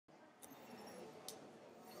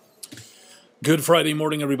Good Friday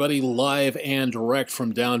morning, everybody. Live and direct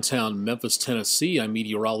from downtown Memphis, Tennessee. I'm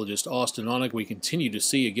meteorologist Austen Onek. We continue to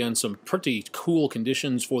see, again, some pretty cool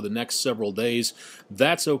conditions for the next several days.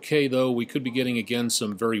 That's okay, though. We could be getting, again,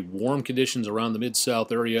 some very warm conditions around the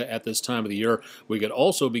Mid-South area at this time of the year. We could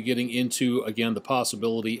also be getting into, again, the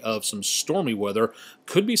possibility of some stormy weather.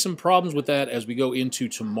 Could be some problems with that as we go into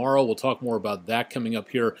tomorrow. We'll talk more about that coming up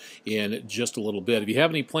here in just a little bit. If you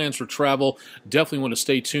have any plans for travel, definitely want to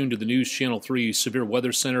stay tuned to the News Channel 3 Severe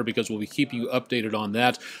Weather Center, because we'll be keeping you updated on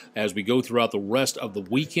that as we go throughout the rest of the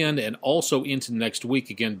weekend and also into next week.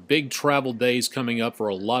 Again, big travel days coming up for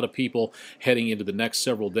a lot of people heading into the next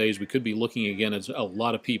several days. We could be looking again at a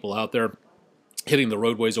lot of people out there hitting the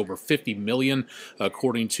roadways, over 50 million,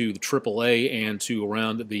 according to the AAA, and to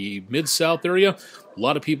around the Mid-South area. A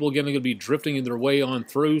lot of people, again, are going to be drifting their way on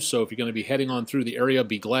through, so if you're going to be heading on through the area,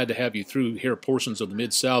 be glad to have you through here portions of the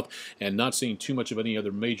Mid-South, and not seeing too much of any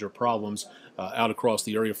other major problems out across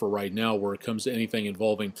the area for right now where it comes to anything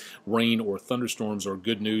involving rain or thunderstorms, or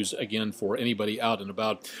good news, again, for anybody out and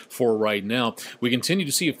about for right now. We continue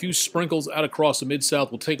to see a few sprinkles out across the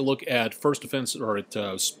Mid-South. We'll take a look at First Defense, or at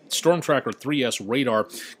Storm Tracker 3S radar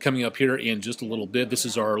coming up here in just a little bit. This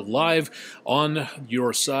is our live on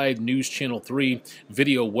your side News Channel 3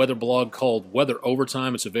 video weather blog called Weather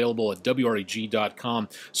Overtime. It's available at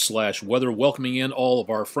WREG.com/weather. Welcoming in all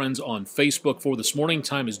of our friends on Facebook for this morning.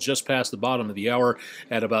 Time is just past the bottom of the hour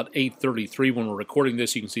at about 8:33 when we're recording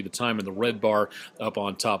this. You can see the time in the red bar up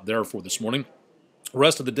on top there for this morning.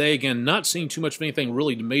 Rest of the day, again, not seeing too much of anything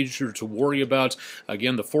really major to worry about.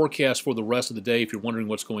 Again, the forecast for the rest of the day, if you're wondering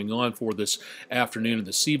what's going on for this afternoon and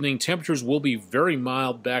this evening, temperatures will be very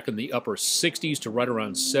mild, back in the upper 60s to right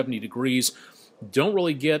around 70 degrees. Don't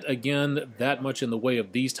really get, again, that much in the way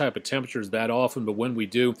of these type of temperatures that often, but when we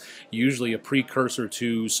do, usually a precursor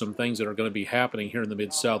to some things that are going to be happening here in the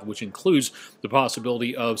Mid-South, which includes the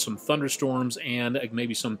possibility of some thunderstorms and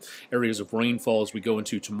maybe some areas of rainfall as we go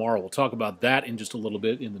into tomorrow. We'll talk about that in just a little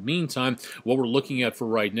bit. In the meantime, what we're looking at for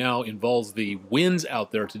right now involves the winds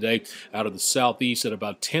out there today out of the southeast at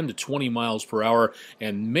about 10 to 20 miles per hour,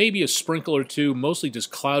 and maybe a sprinkle or two, mostly just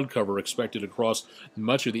cloud cover expected across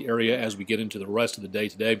much of the area as we get into the rest of the day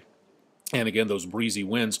today. And again, those breezy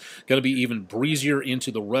winds going to be even breezier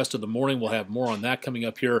into the rest of the morning. We'll have more on that coming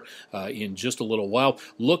up here in just a little while.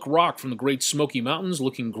 Look Rock from the Great Smoky Mountains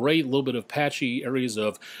looking great. A little bit of patchy areas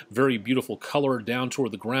of very beautiful color down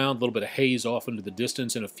toward the ground. A little bit of haze off into the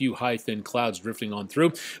distance and a few high thin clouds drifting on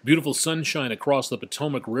through. Beautiful sunshine across the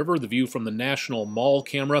Potomac River. The view from the National Mall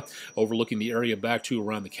camera overlooking the area back to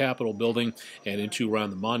around the Capitol building and into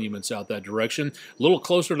around the monuments out that direction. A little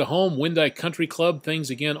closer to home, Windike Country Club. Things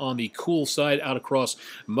again on the cool side out across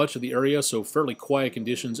much of the area, so fairly quiet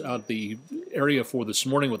conditions out the area for this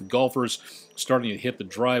morning, with golfers starting to hit the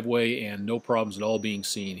driveway and no problems at all being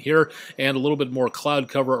seen here. And a little bit more cloud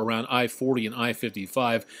cover around I-40 and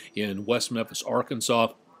I-55 in West Memphis, Arkansas,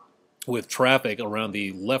 with traffic around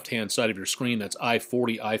the left-hand side of your screen. That's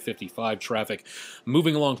I-40, I-55 traffic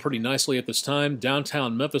moving along pretty nicely at this time.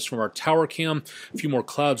 Downtown Memphis from our tower cam, a few more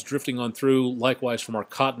clouds drifting on through. Likewise from our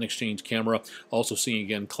Cotton Exchange camera, also seeing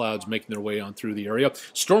again clouds making their way on through the area.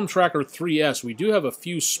 Storm Tracker 3S, we do have a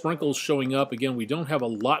few sprinkles showing up. Again, we don't have a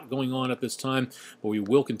lot going on at this time, but we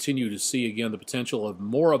will continue to see again the potential of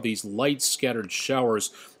more of these light scattered showers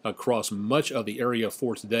across much of the area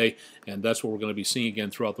for today, and that's what we're going to be seeing again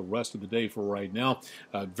throughout the rest of the day for right now.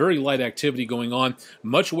 Very light activity going on.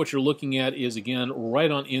 Much of what you're looking at is, again, right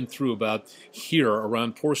on in through about here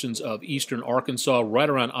around portions of eastern Arkansas, right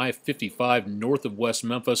around I-55 north of West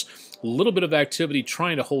Memphis. A little bit of activity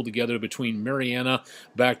trying to hold together between Marianna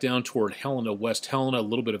back down toward Helena, West Helena. A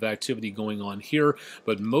little bit of activity going on here,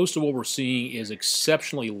 but most of what we're seeing is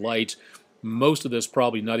exceptionally light. Most of this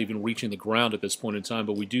probably not even reaching the ground at this point in time,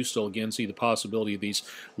 but we do still, again, see the possibility of these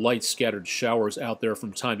light scattered showers out there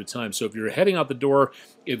from time to time. So if you're heading out the door,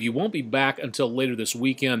 if you won't be back until later this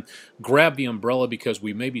weekend, grab the umbrella, because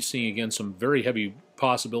we may be seeing, again, some very heavy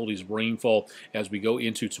possibilities of rainfall as we go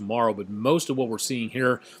into tomorrow. But most of what we're seeing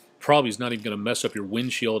here probably is not even going to mess up your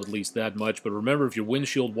windshield, at least that much. But remember, if your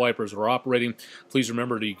windshield wipers are operating, please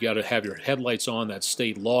remember that you got to have your headlights on. That's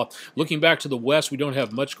state law. Looking back to the west, we don't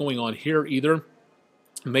have much going on here either.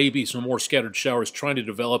 Maybe some more scattered showers trying to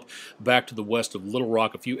develop back to the west of Little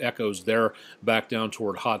Rock. A few echoes there back down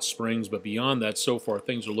toward Hot Springs. But beyond that, so far,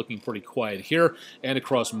 things are looking pretty quiet here and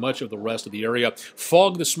across much of the rest of the area.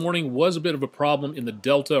 Fog this morning was a bit of a problem in the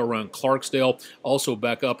Delta around Clarksdale. Also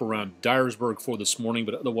back up around Dyersburg for this morning,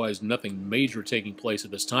 but otherwise nothing major taking place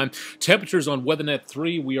at this time. Temperatures on WeatherNet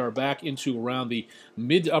 3, we are back into around the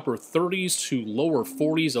mid to upper 30s to lower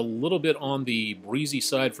 40s. A little bit on the breezy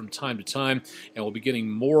side from time to time. And we'll be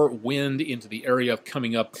getting more wind into the area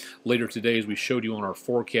coming up later today, as we showed you on our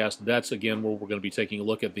forecast. That's again where we're going to be taking a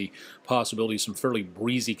look at the possibility of some fairly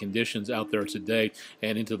breezy conditions out there today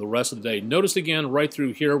and into the rest of the day. Notice again right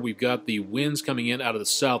through here we've got the winds coming in out of the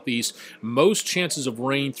southeast. Most chances of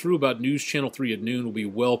rain through about News Channel 3 at noon will be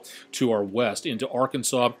well to our west into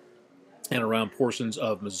Arkansas and around portions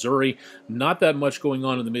of Missouri. Not that much going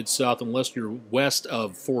on in the Mid-South unless you're west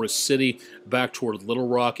of Forest City, back toward Little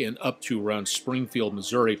Rock, and up to around Springfield,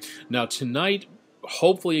 Missouri. Now tonight,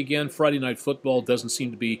 hopefully, again, Friday Night Football doesn't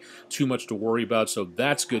seem to be too much to worry about, so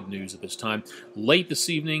that's good news at this time. Late this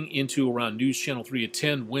evening into around News Channel 3 at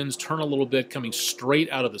 10, winds turn a little bit, coming straight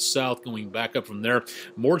out of the south, going back up from there.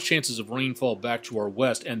 More chances of rainfall back to our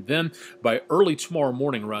west. And then by early tomorrow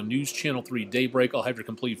morning, around News Channel 3 daybreak, I'll have your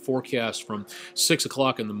complete forecast from 6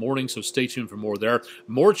 o'clock in the morning, so stay tuned for more there.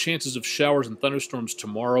 More chances of showers and thunderstorms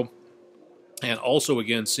tomorrow. And also,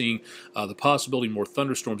 again, seeing the possibility of more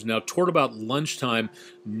thunderstorms. Now, toward about lunchtime,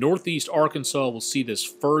 northeast Arkansas will see this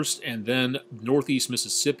first, and then northeast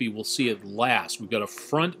Mississippi will see it last. We've got a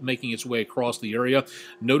front making its way across the area.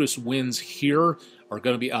 Notice winds here are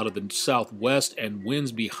going to be out of the southwest, and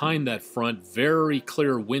winds behind that front, very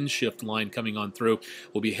clear wind shift line coming on through,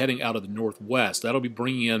 will be heading out of the northwest. That'll be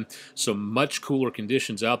bringing in some much cooler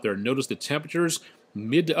conditions out there. Notice the temperatures,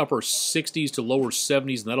 mid to upper 60s to lower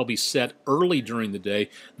 70s, and that'll be set early during the day.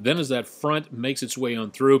 Then as that front makes its way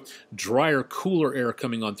on through, drier, cooler air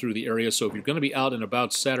coming on through the area. So if you're going to be out and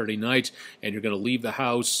about Saturday night and you're going to leave the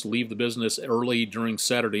house, leave the business early during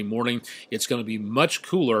Saturday morning, it's going to be much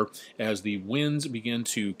cooler as the winds begin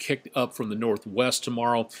to kick up from the northwest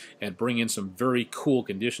tomorrow and bring in some very cool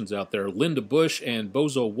conditions out there. Linda Bush and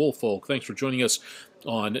Bozo Woolfolk, thanks for joining us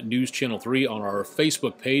on News Channel 3 on our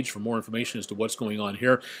Facebook page for more information as to what's going on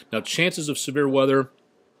here. Now, chances of severe weather,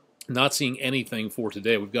 not seeing anything for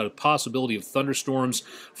today. We've got a possibility of thunderstorms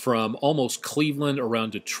from almost Cleveland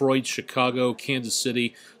around Detroit, Chicago, Kansas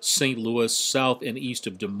City, St. Louis, south and east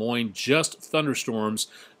of Des Moines. Just thunderstorms,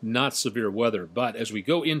 not severe weather. But as we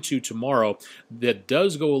go into tomorrow, that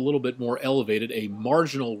does go a little bit more elevated. A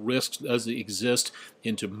marginal risk does exist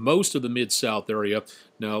into most of the Mid-South area.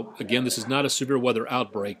 Now, again, this is not a severe weather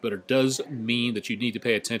outbreak, but it does mean that you need to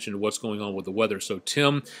pay attention to what's going on with the weather. So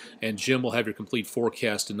Tim and Jim will have your complete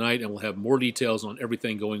forecast tonight, and we'll have more details on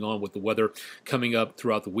everything going on with the weather coming up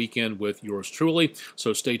throughout the weekend with yours truly.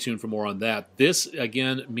 So stay tuned for more on that. This,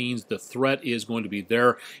 again, means the threat is going to be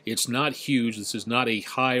there. It's not huge. This is not a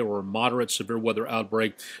high or moderate severe weather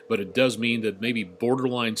outbreak, but it does mean that maybe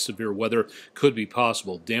borderline severe weather could be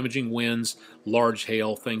possible. Damaging winds, large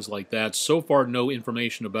hail, things like that. So far, no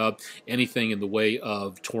information about anything in the way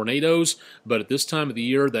of tornadoes, but at this time of the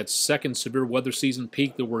year, that second severe weather season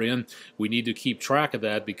peak that we're in, we need to keep track of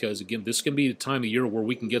that because, again, this can be the time of year where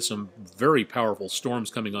we can get some very powerful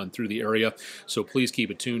storms coming on through the area, so please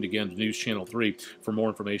keep it tuned again to News Channel 3 for more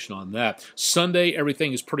information on that. Sunday,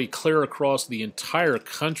 everything is pretty clear across the entire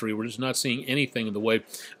country. We're just not seeing anything in the way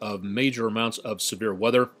of major amounts of severe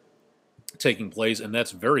weather taking place, and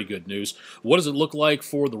that's very good news. What does it look like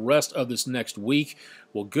for the rest of this next week?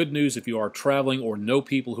 Well, good news if you are traveling or know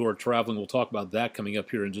people who are traveling. We'll talk about that coming up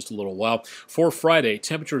here in just a little while. For Friday,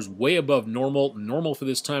 temperatures way above normal. Normal for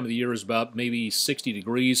this time of the year is about maybe 60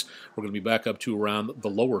 degrees. We're going to be back up to around the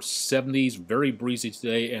lower 70s. Very breezy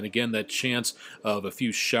today, and again, that chance of a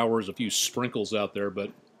few showers, a few sprinkles out there,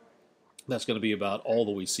 but that's going to be about all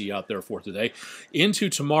that we see out there for today. Into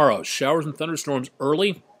tomorrow, showers and thunderstorms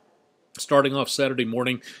early, starting off Saturday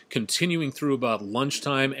morning, continuing through about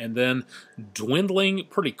lunchtime, and then dwindling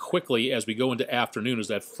pretty quickly as we go into afternoon as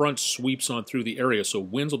that front sweeps on through the area. So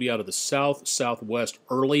winds will be out of the south, southwest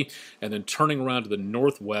early, and then turning around to the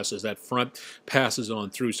northwest as that front passes on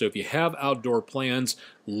through. So if you have outdoor plans,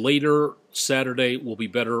 later Saturday will be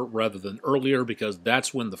better rather than earlier because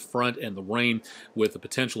that's when the front and the rain with the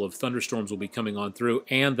potential of thunderstorms will be coming on through,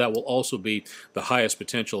 and that will also be the highest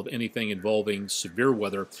potential of anything involving severe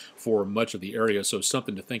weather for much of the area. So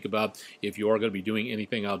something to think about if you are going to be doing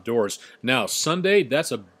anything outdoors. Now, Sunday,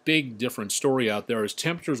 that's a big different story out there is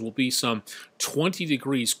temperatures will be some 20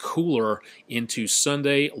 degrees cooler into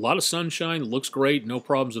Sunday. A lot of sunshine, looks great, no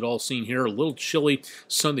problems at all seen here. A little chilly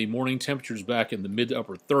Sunday morning, temperatures back in the mid to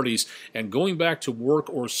upper 30s. And going back to work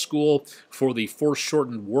or school for the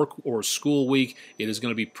foreshortened work or school week, it is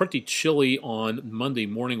going to be pretty chilly on Monday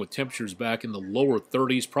morning with temperatures back in the lower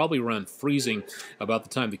 30s, probably around freezing about the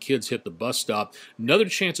time the kids hit the bus stop. Another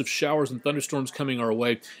chance of showers and thunderstorms coming our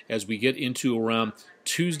way as we get into around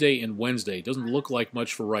Tuesday and Wednesday. Doesn't look like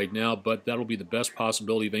much for right now, but that'll be the best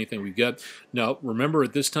possibility of anything we get. Now, remember,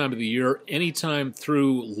 at this time of the year, anytime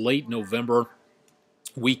through late November,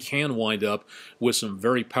 we can wind up with some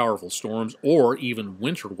very powerful storms or even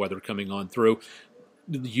winter weather coming on through.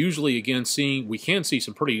 Usually, again, we can see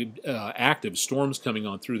some pretty active storms coming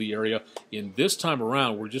on through the area. In this time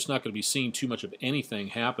around, we're just not going to be seeing too much of anything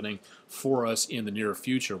happening for us in the near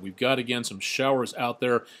future. We've got, again, some showers out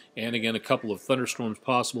there, and again, a couple of thunderstorms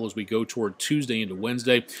possible as we go toward Tuesday into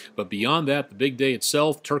Wednesday. But beyond that, the big day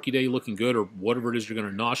itself, Turkey Day looking good, or whatever it is you're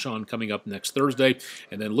going to nosh on coming up next Thursday,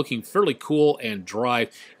 and then looking fairly cool and dry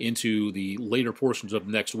into the later portions of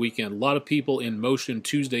next weekend. A lot of people in motion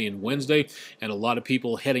Tuesday and Wednesday, and a lot of people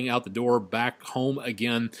heading out the door back home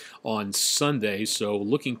again on Sunday. So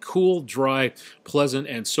looking cool, dry, pleasant,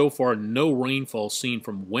 and so far no rainfall seen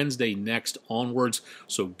from Wednesday next onwards.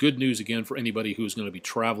 So good news again for anybody who's going to be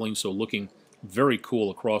traveling. So looking very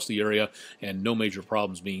cool across the area and no major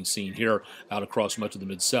problems being seen here out across much of the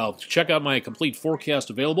Mid-South. Check out my complete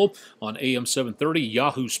forecast available on AM 730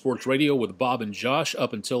 Yahoo Sports Radio with Bob and Josh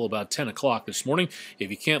up until about 10 o'clock this morning.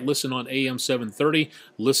 If you can't listen on AM 730,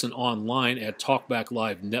 listen online at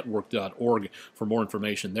talkbacklivenetwork.org for more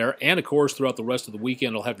information there. And of course, throughout the rest of the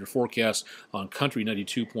weekend, I'll have your forecast on Country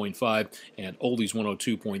 92.5 and Oldies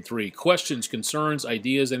 102.3. Questions, concerns,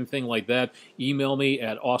 ideas, anything like that, email me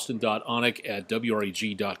at austen.onek at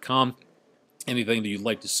WREG.com. Anything that you'd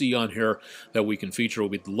like to see on here that we can feature,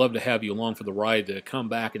 we'd love to have you along for the ride to come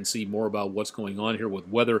back and see more about what's going on here with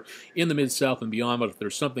weather in the Mid-South and beyond. But if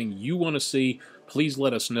there's something you want to see, please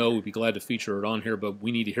let us know. We'd be glad to feature it on here, but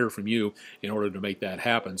we need to hear from you in order to make that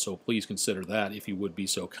happen. So please consider that if you would be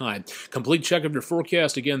so kind. Complete check of your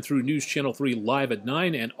forecast again through News Channel 3 live at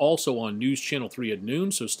 9 and also on News Channel 3 at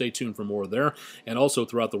noon. So stay tuned for more there, and also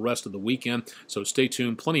throughout the rest of the weekend. So stay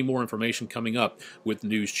tuned. Plenty more information coming up with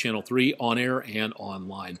News Channel 3 on air and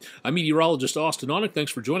online. I'm meteorologist Austen Onek.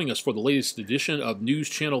 Thanks for joining us for the latest edition of News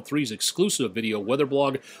Channel 3's exclusive video weather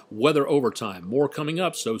blog, Weather Overtime. More coming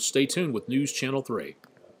up, so stay tuned with News Channel 3.